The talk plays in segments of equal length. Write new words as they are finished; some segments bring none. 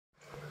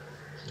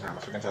Nah,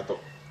 masukkan satu.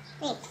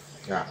 Nih.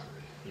 Ya,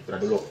 buka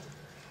dulu.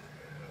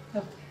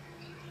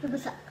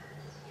 Bisa.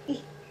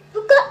 Ih,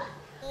 buka.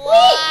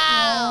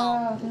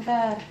 Wow,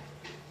 bentar.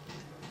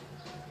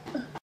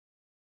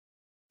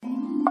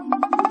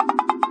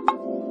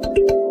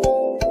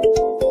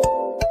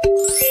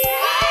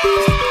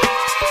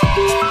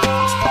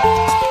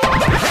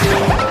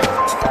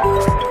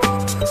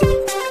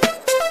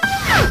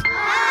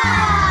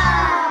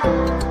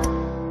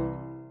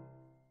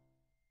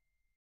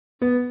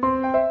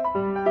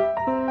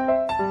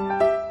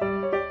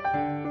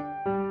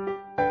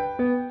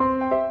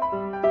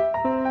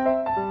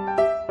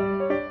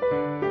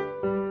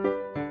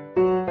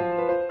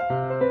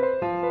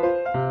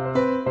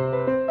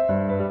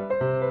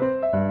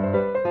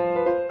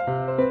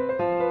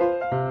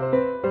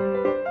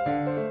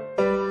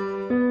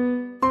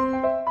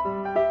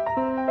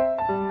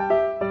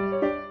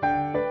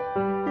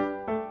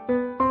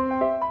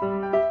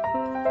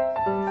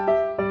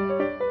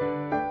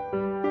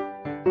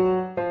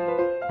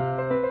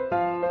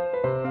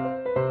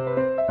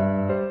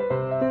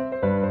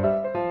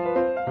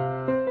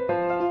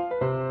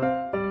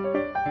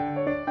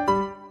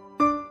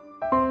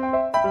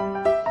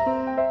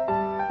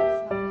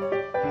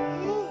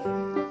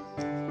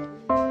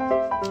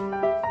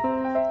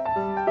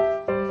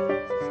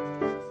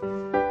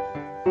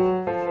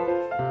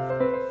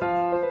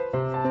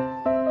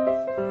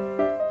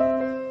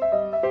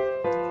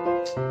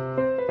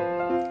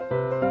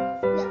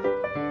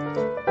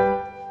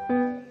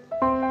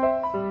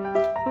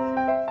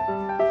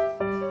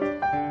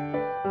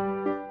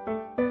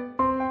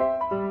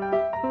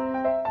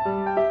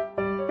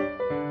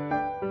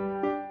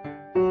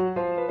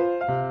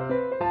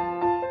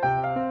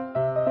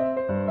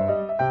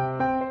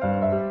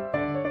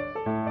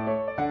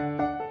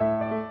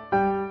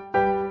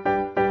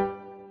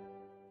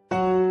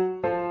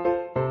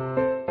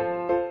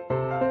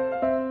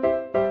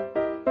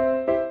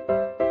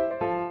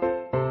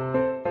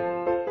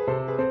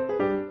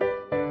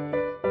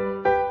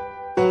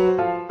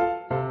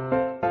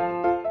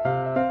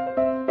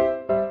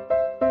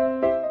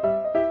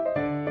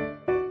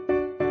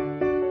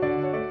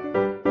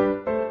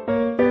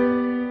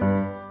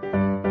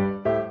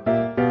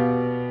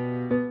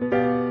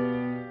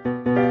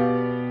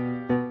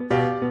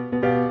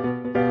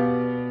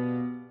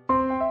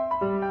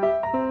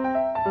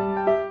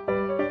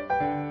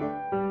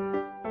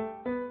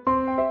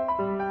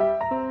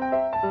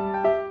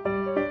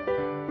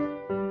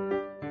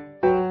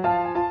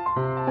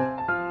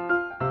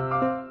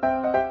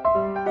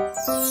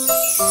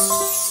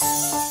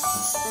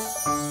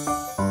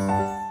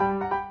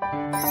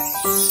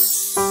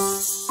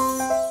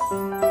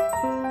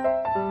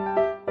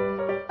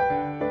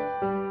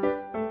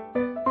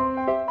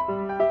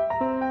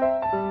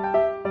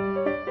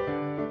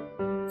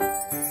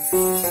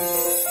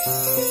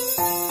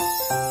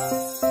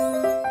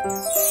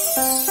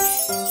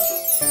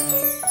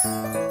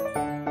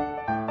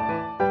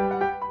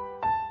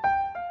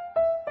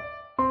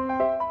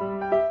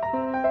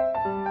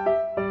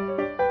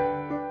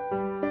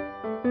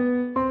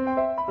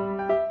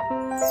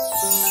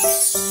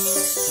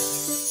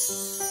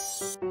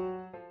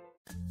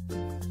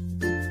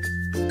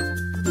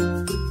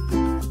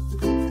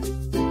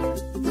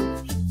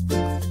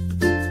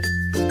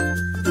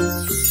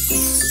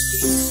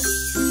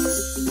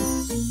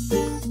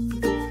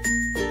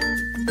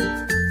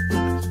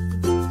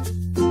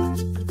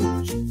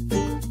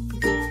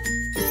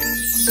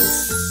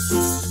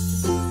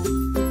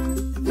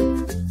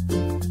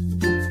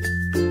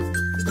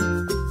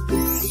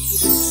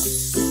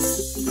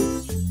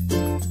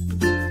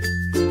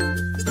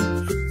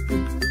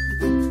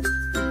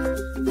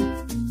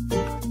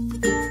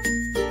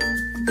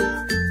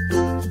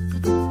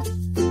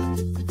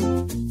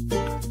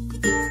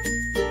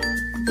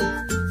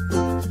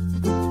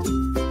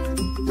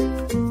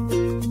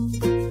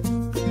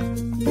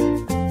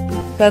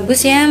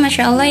 Bagus ya,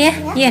 Masya Allah ya.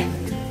 Iya,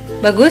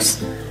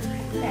 bagus.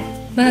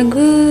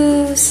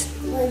 Bagus.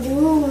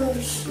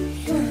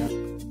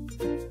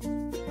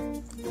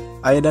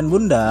 Ayah dan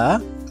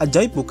Bunda,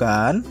 ajaib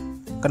bukan?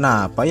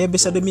 Kenapa ya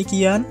bisa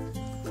demikian?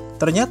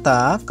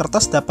 Ternyata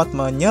kertas dapat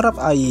menyerap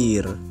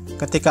air.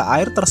 Ketika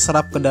air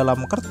terserap ke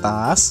dalam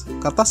kertas,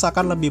 kertas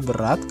akan lebih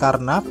berat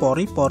karena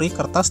pori-pori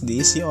kertas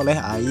diisi oleh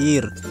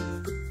air.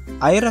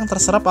 Air yang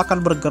terserap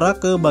akan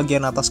bergerak ke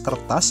bagian atas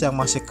kertas yang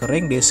masih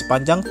kering di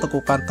sepanjang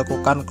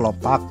tekukan-tekukan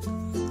kelopak.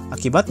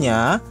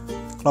 Akibatnya,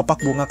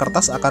 kelopak bunga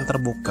kertas akan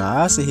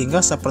terbuka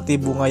sehingga seperti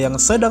bunga yang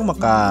sedang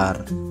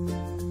mekar.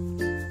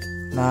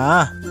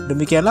 Nah,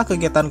 demikianlah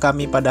kegiatan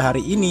kami pada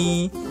hari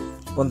ini.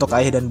 Untuk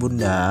ayah dan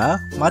bunda,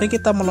 mari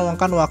kita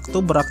meluangkan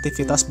waktu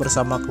beraktivitas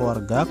bersama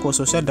keluarga,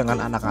 khususnya dengan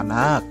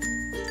anak-anak.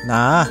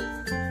 Nah,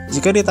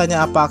 jika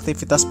ditanya apa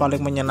aktivitas paling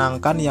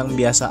menyenangkan yang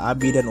biasa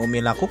Abi dan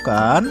Umi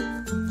lakukan,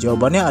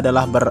 jawabannya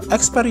adalah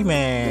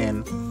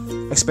bereksperimen.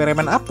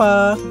 Eksperimen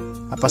apa?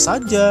 Apa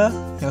saja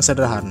yang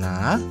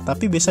sederhana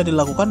tapi bisa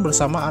dilakukan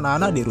bersama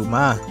anak-anak di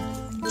rumah.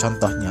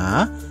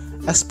 Contohnya,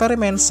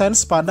 eksperimen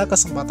sains pada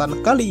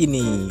kesempatan kali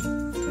ini.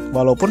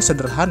 Walaupun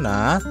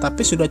sederhana,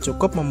 tapi sudah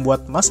cukup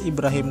membuat Mas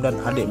Ibrahim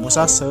dan adik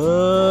Musa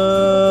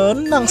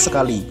senang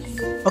sekali.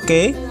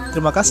 Oke,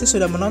 terima kasih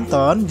sudah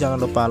menonton.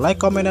 Jangan lupa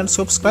like, komen, dan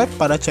subscribe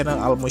pada channel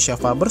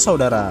Al-Musyaffa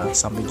Bersaudara.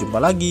 Sampai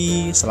jumpa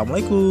lagi.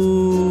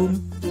 Assalamualaikum.